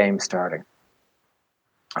big game starting.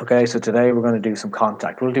 Okay, so today we're going to do some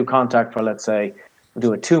contact. We'll do contact for, let's say, we'll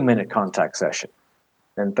do a 2-minute contact session.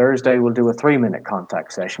 Then Thursday we'll do a 3-minute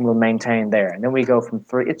contact session. We'll maintain there, and then we go from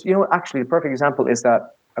 3. It's actually the perfect example is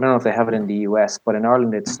that, I don't know if they have it in the US, but in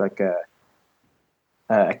Ireland it's like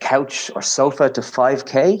a couch or sofa to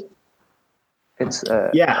 5K. It's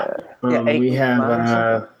we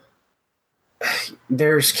have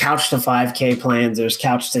there's couch to 5K plans. There's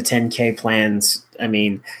couch to 10K plans. I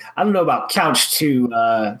mean, I don't know about couch to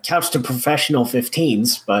professional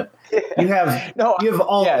 15s, but you have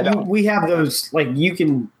we have those. You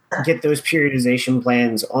can get those periodization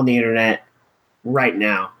plans on the internet right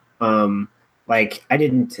now. I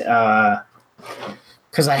didn't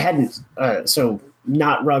because I hadn't so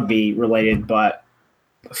not rugby related, but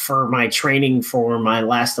for my training for my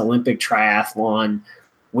last Olympic triathlon,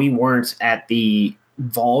 we weren't at the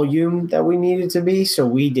volume that we needed to be. So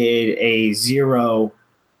we did a 0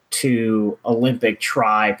 to Olympic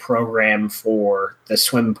tri program for the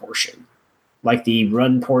swim portion. The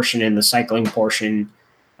run portion and the cycling portion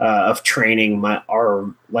of training,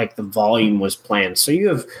 the volume was planned. So you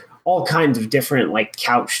have all kinds of different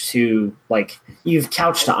couch to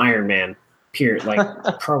Ironman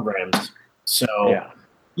programs. So, Yeah.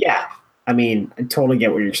 yeah, I mean, I totally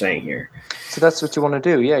get what you're saying here. So that's what you want to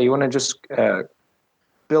do. Yeah, you want to just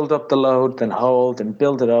build up the load, then hold, and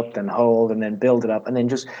build it up, then hold, and then build it up, and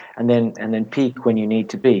then peak when you need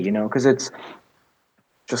to be. Because it's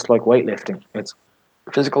just like weightlifting. It's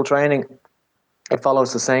physical training. It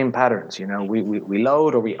follows the same patterns. We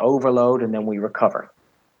load or we overload, and then we recover.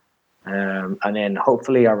 And then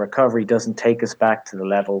hopefully our recovery doesn't take us back to the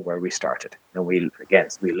level where we started. And we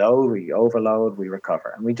load, we overload, we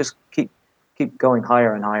recover, and we just keep going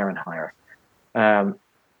higher and higher and higher.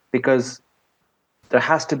 Because there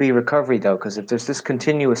has to be recovery, though, because if there's this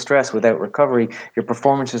continuous stress without recovery, your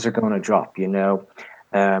performances are going to drop.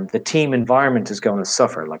 The team environment is going to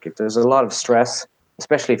suffer. Like if there's a lot of stress,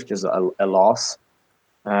 especially if there's a loss.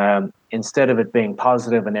 Instead of it being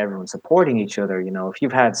positive and everyone supporting each other, if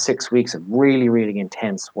you've had 6 weeks of really, really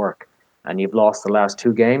intense work and you've lost the last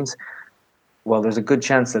 2 games, well, there's a good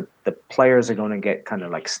chance that the players are going to get kind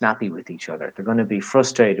of like snappy with each other. They're going to be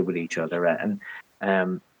frustrated with each other,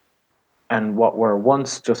 and what were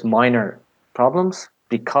once just minor problems,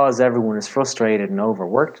 because everyone is frustrated and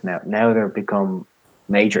overworked now they've become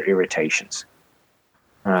major irritations.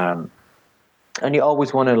 And you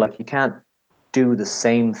always want to, you can't do the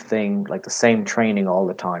same thing, like the same training all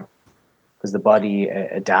the time, because the body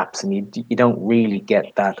adapts, and you don't really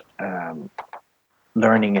get that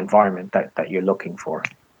learning environment that you're looking for.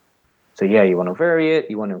 So yeah, you want to vary it,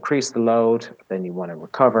 you want to increase the load, then you want to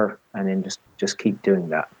recover, and then just keep doing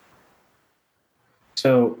that.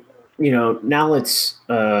 So, now let's,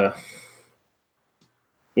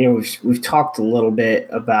 we've talked a little bit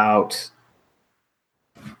about,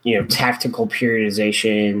 tactical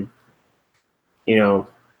periodization,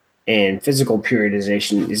 and physical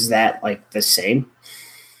periodization. Is that like the same?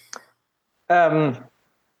 No.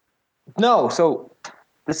 So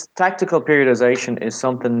this tactical periodization is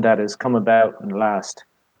something that has come about in the last,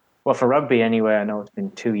 well, for rugby anyway, I know it's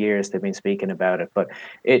been 2 years they've been speaking about it, but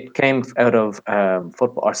it came out of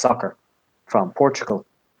football or soccer from Portugal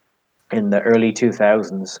in the early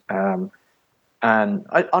 2000s. And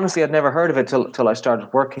I'd never heard of it till I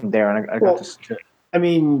started working there, and I got to. I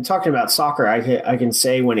mean, talking about soccer, I can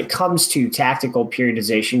say when it comes to tactical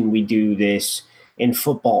periodization, we do this in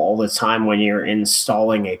football all the time when you're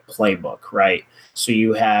installing a playbook, right? So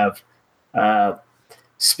you have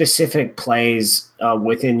specific plays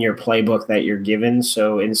within your playbook that you're given.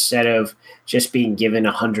 So instead of just being given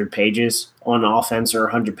 100 pages on offense or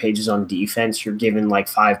 100 pages on defense, you're given like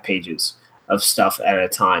 5 pages of stuff at a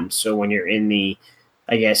time. So when you're in the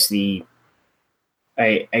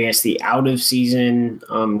out of season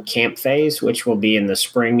camp phase, which will be in the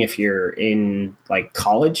spring if you're in like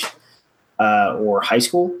college or high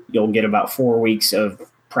school, you'll get about 4 weeks of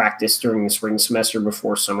practice during the spring semester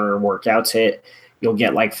before summer workouts hit. You'll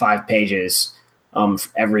get like 5 pages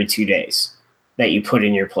every 2 days that you put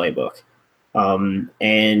in your playbook.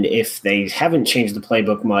 And if they haven't changed the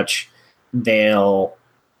playbook much, it'll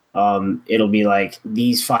be like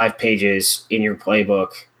these 5 pages in your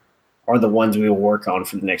playbook are the ones we will work on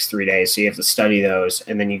for the next 3 days. So you have to study those,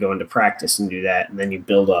 and then you go into practice and do that, and then you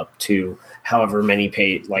build up to however many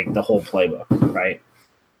pages, like the whole playbook, right?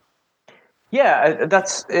 Yeah,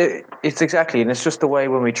 that's it. It's exactly, and it's just the way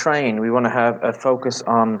when we train, we want to have a focus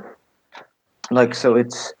on, so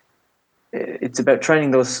it's about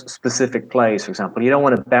training those specific plays. For example, you don't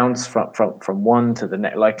want to bounce from one to the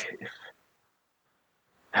next.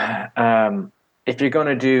 If you're going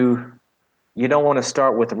to do, you don't want to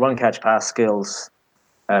start with the run, catch, pass skills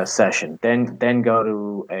session, then go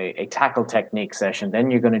to a tackle technique session,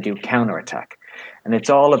 then you're going to do counterattack. And it's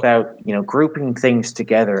all about, grouping things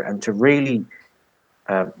together and to really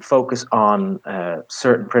focus on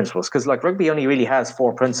certain principles. Because rugby only really has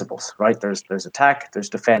 4 principles, right? There's attack, there's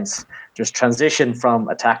defense, there's transition from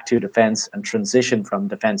attack to defense, and transition from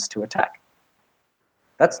defense to attack.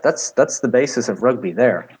 That's the basis of rugby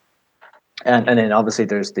there. And then obviously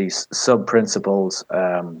there's these sub principles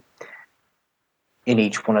in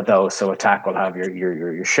each one of those. So attack will have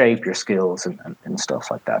your shape, your skills, and stuff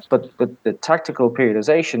like that. But the tactical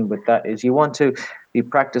periodization with that is you want to be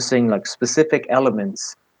practicing specific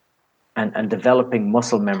elements and developing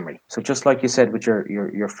muscle memory. So just like you said with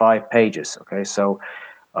your 5 pages. Okay, so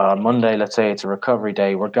Monday, let's say it's a recovery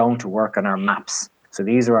day, we're going to work on our maps. So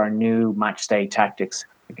these are our new match day tactics.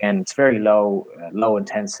 Again, it's very low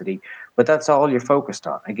intensity, but that's all you're focused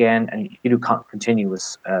on. Again, and you do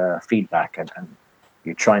continuous feedback and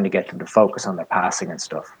you're trying to get them to focus on their passing and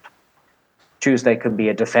stuff. Tuesday could be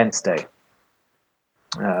a defense day.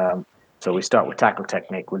 So we start with tackle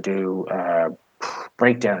technique. We'll do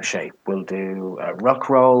breakdown shape. We'll do ruck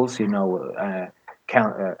rolls,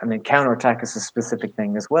 and then counterattack is a specific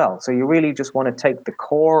thing as well. So you really just want to take the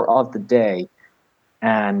core of the day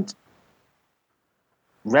and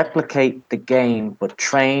replicate the game, but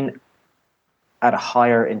train at a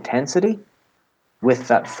higher intensity with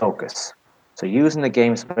that focus. So using the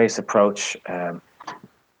game space approach,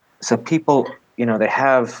 so people, they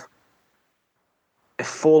have a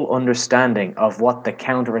full understanding of what the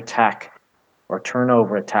counterattack or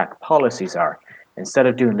turnover attack policies are. Instead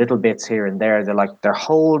of doing little bits here and there, their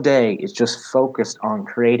whole day is just focused on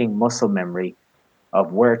creating muscle memory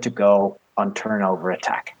of where to go on turnover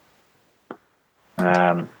attack.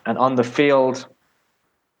 And on the field,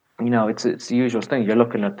 it's the usual thing. You're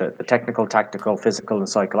looking at the technical, tactical, physical, and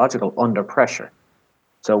psychological under pressure.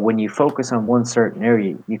 So when you focus on one certain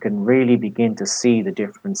area, you can really begin to see the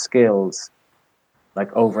different skills,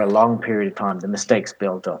 like over a long period of time, the mistakes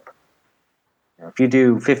build up. If you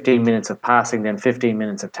do 15 minutes of passing, then 15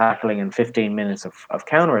 minutes of tackling, and 15 minutes of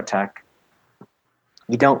counterattack,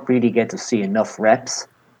 you don't really get to see enough reps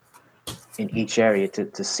in each area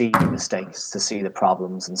to see the mistakes, to see the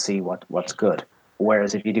problems, and see what's good.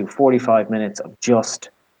 Whereas if you do 45 minutes of just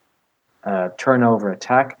turnover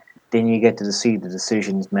attack, then you get to see the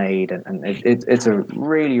decisions made, and it's a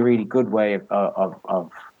really, really good way of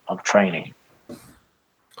training.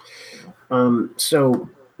 So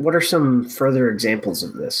what are some further examples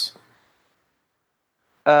of this?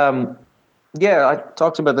 Yeah, I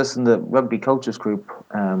talked about this in the rugby coaches group.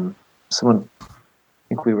 I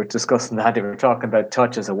think we were discussing that. They were talking about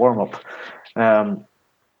touch as a warm-up.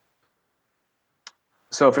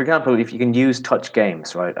 So, for example, if you can use touch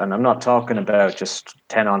games, right, and I'm not talking about just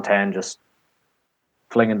 10 on 10, just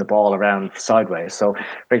flinging the ball around sideways. So,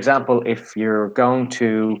 for example, if you're going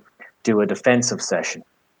to do a defensive session,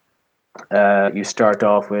 you start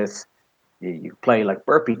off with, you play like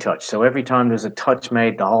burpee touch. So every time there's a touch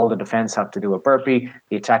made, the defense have to do a burpee.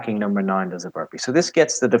 The attacking number 9 does a burpee. So this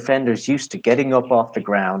gets the defenders used to getting up off the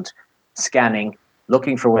ground, scanning,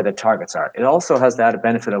 looking for where the targets are. It also has the added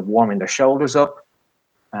benefit of warming their shoulders up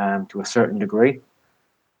to a certain degree,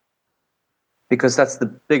 because that's the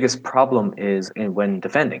biggest problem when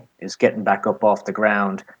defending, is getting back up off the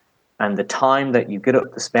ground, and the time that you get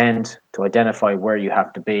up to spend to identify where you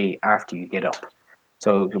have to be after you get up.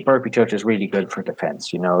 So the burpee touch is really good for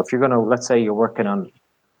defense. If you're going to, let's say you're working on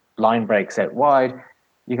line breaks out wide,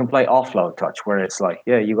 you can play offload touch, where it's like,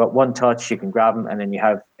 you got one touch, you can grab them, and then you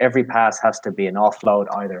have every pass has to be an offload,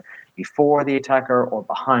 either before the attacker or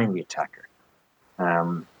behind the attacker.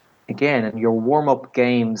 Again, in your warm-up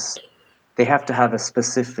games, they have to have a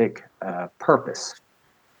specific purpose.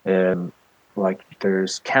 Like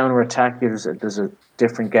there's counter-attack, there's a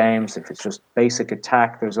different games. If it's just basic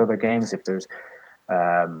attack, there's other games. If there's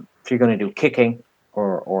if you're going to do kicking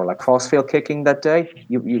or like crossfield kicking that day,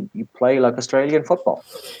 you play like Australian football.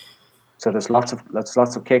 So there's lots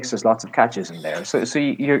of kicks, there's lots of catches in there. So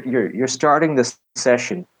you're starting this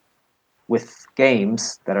session with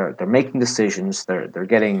games they're making decisions, they're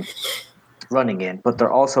getting running in, but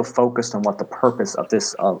they're also focused on what the purpose of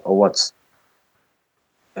this or what's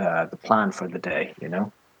the plan for the day.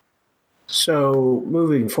 So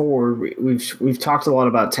moving forward, we've talked a lot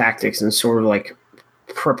about tactics and sort of like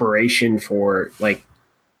preparation for like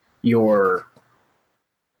your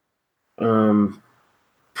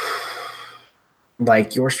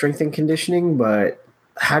your strength and conditioning, but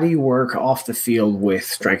how do you work off the field with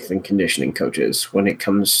strength and conditioning coaches when it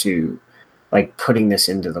comes to like putting this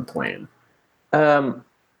into the plan? So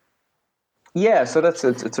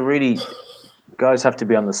it's a really, guys have to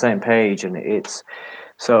be on the same page, and it's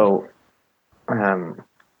so when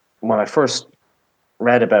I first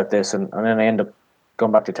read about this, and then I ended up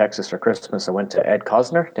going back to Texas for Christmas, I went to Ed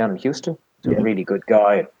Cosner down in Houston. He's a really good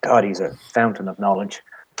guy. God, he's a fountain of knowledge.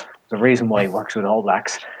 The reason why he works with All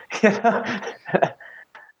Blacks. But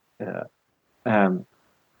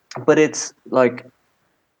it's like,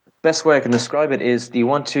 best way I can describe it is, you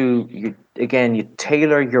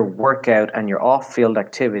tailor your workout and your off-field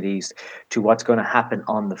activities to what's going to happen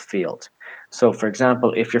on the field. So, for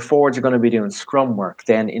example, if your forwards are going to be doing scrum work,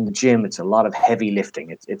 then in the gym it's a lot of heavy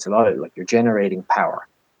lifting. It's a lot of like you're generating power.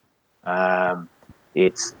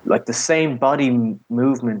 It's like the same body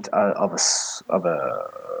movement of a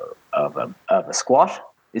squat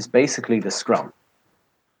is basically the scrum.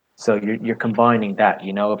 So you're combining that.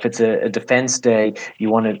 If it's a defense day, you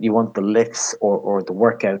want the lifts or the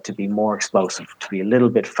workout to be more explosive, to be a little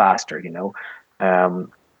bit faster.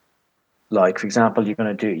 Like for example, you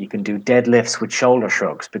can do deadlifts with shoulder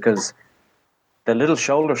shrugs, because the little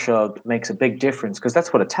shoulder shrug makes a big difference, because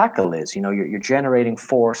that's what a tackle is. You're generating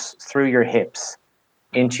force through your hips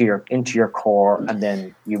into your core, and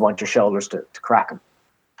then you want your shoulders to crack them.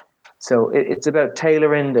 So it's about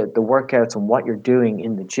tailoring the workouts and what you're doing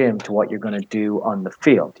in the gym to what you're going to do on the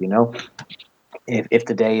field. If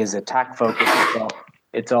the day is attack focused,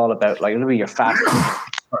 it's all about, like, it'll be your fastest.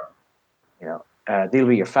 They'll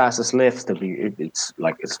be your fastest lifts.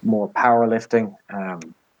 It's more powerlifting.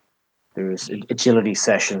 There's agility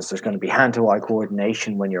sessions. There's going to be hand-to-eye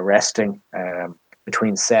coordination when you're resting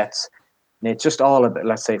between sets, and it's just all about.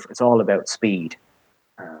 Let's say it's all about speed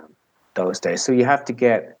those days. So you have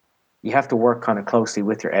to work kind of closely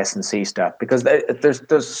with your S&C staff, because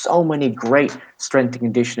there's so many great strength and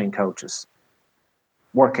conditioning coaches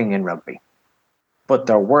working in rugby, but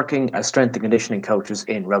they're working as strength and conditioning coaches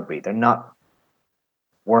in rugby. They're not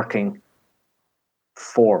working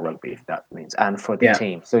for rugby, if that means, and for the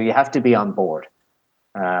team. So you have to be on board.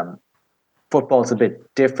 Football's a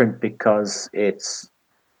bit different because it's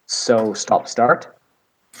so stop-start.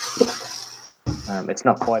 It's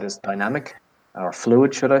not quite as dynamic or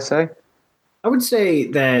fluid, should I say? I would say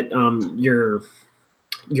that your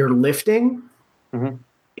lifting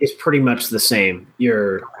is pretty much the same.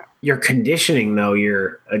 Your conditioning, though,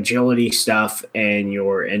 your agility stuff and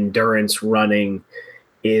your endurance running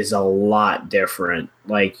is a lot different.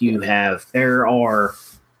 Like, there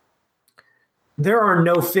are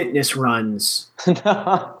no fitness runs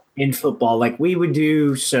in football like we would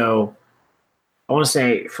do. So I want to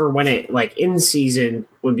say, for when it, like, in season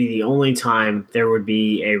would be the only time there would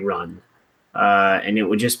be a run. And it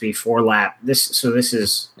would just be 4 lap. There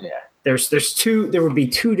would be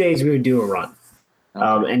 2 days we would do a run.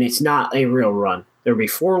 And it's not a real run. There would be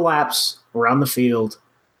 4 laps around the field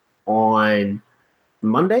on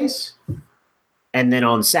Mondays. And then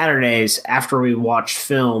on Saturdays, after we watched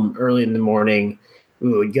film early in the morning,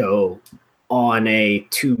 we would go on a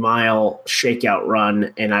 2-mile shakeout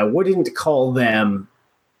run. And I wouldn't call them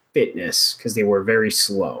fitness because they were very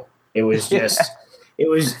slow. It was just,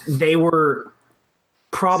 they were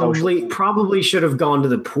probably should have gone to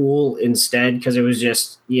the pool instead, because it was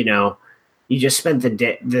just, you just spent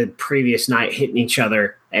the previous night hitting each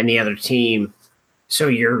other and the other team. So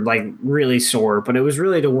you're, like, really sore, but it was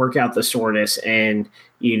really to work out the soreness. And,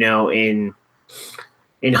 in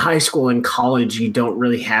high school and college, you don't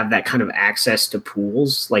really have that kind of access to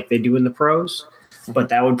pools like they do in the pros. But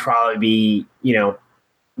that would probably be,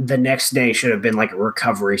 the next day should have been like a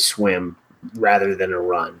recovery swim rather than a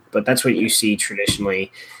run. But that's what you see traditionally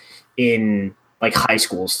in, like, high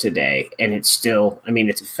schools today. And it's still,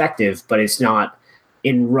 it's effective, but it's not.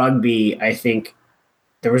 In rugby, I think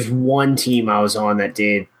there was one team I was on that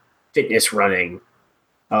did fitness running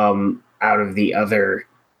out of the other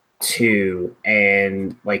 2,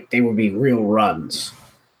 and, like, they would be real runs.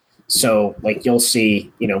 So, like, you'll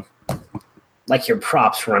see, like, your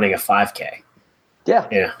props running a 5K.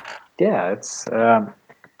 Yeah. It's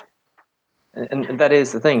and that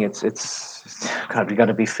is the thing. It's God, we got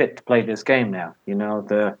to be fit to play this game now.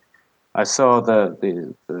 I saw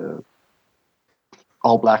the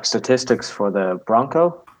All Black statistics for the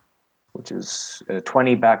Bronco, which is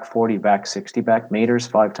 20 back, 40 back, 60 back meters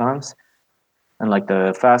 5 times. And, like,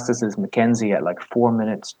 the fastest is Mackenzie at, like, 4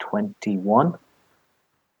 minutes 21,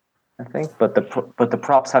 I think. But the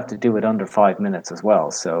props have to do it under 5 minutes as well.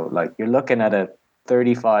 So, like, you're looking at a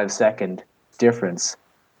 35-second difference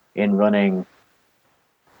in running,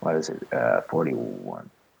 what is it, 41,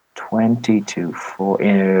 20 to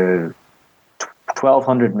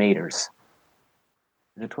 1,200 meters.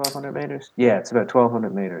 Is it 1,200 meters? Yeah, it's about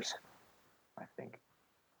 1,200 meters, I think.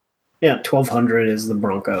 Yeah, 1,200 is the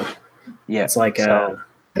Bronco. Yeah. It's like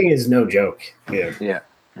thing is no joke. Yeah.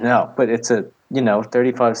 No, but it's a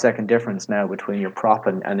 35-second difference now between your prop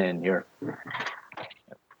and then your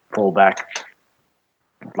fullback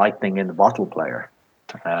lightning in the bottle player.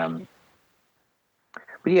 But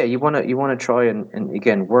yeah, you want to try and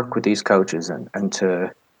again work with these coaches and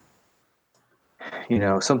to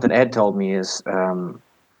something Ed told me is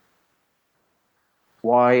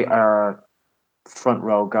why are front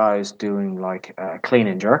row guys doing, like, clean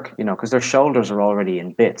and jerk, because their shoulders are already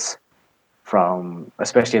in bits from,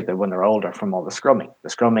 especially when they're older, from all the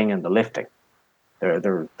scrumming and the lifting.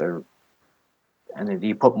 They're and then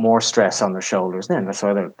you put more stress on their shoulders, then that's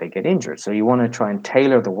why they get injured. So you want to try and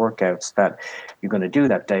tailor the workouts that you're going to do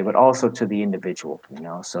that day, but also to the individual,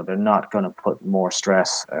 so they're not going to put more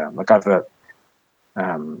stress. Like, I've a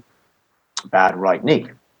bad right knee,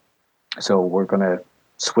 so we're going to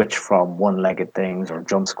switch from one-legged things or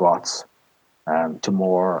jump squats to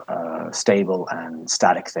more stable and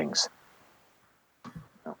static things.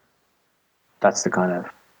 That's the kind of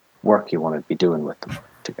work you want to be doing with them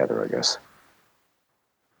together, I guess.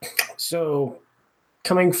 So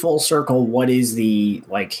coming full circle, what is the,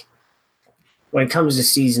 like, when it comes to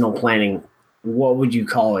seasonal planning, what would you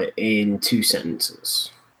call it in 2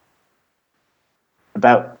 sentences?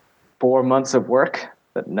 About 4 months of work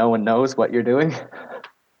that no one knows what you're doing.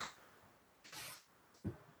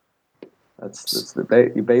 That's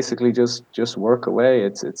you basically just work away.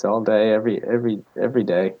 It's all day, every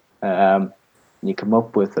day. You come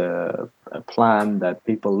up with a plan that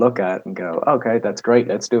people look at and go, okay, that's great,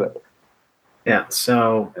 let's do it. Yeah,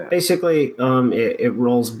 so basically, it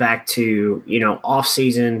rolls back to, off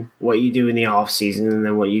season, what you do in the off season, and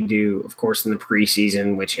then what you do, of course, in the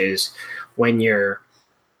preseason, which is when you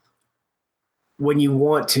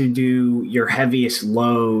want to do your heaviest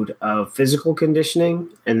load of physical conditioning,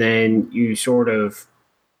 and then you sort of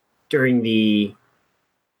during the,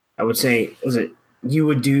 I would say, you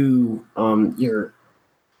would do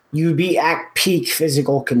you would be at peak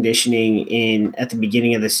physical conditioning at the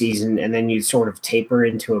beginning of the season, and then you sort of taper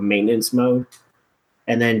into a maintenance mode.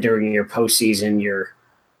 And then during your postseason, you're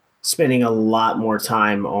spending a lot more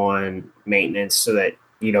time on maintenance so that,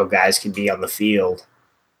 guys can be on the field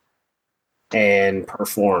and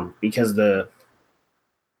perform, because the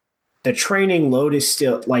training load is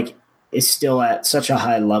still at such a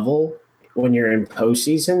high level when you're in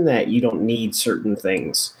postseason that you don't need certain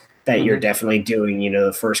things that you're definitely doing,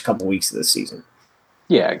 the first couple weeks of the season.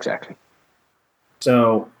 Yeah, exactly.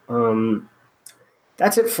 So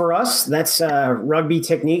that's it for us. That's Rugby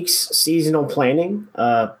Techniques seasonal planning,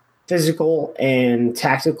 physical and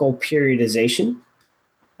tactical periodization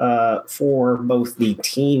for both the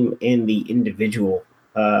team and the individual.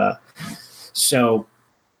 So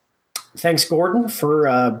thanks, Gordon,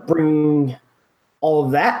 for bringing all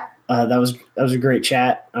of that. That was a great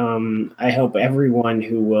chat. I hope everyone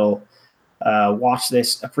who will watch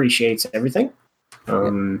this appreciates everything.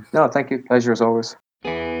 No, thank you. Pleasure as always.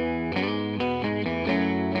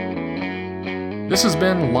 This has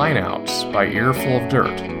been Lineouts by Earful of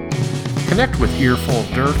Dirt. Connect with Earful of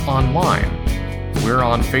Dirt online. We're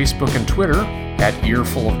on Facebook and Twitter at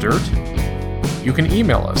Earful of Dirt. You can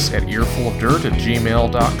email us at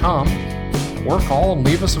earfulofdirt@gmail.com or call and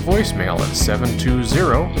leave us a voicemail at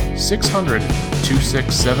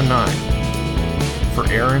 720-600-2679. For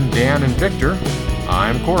Aaron, Dan, and Victor,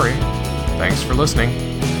 I'm Corey. Thanks for listening.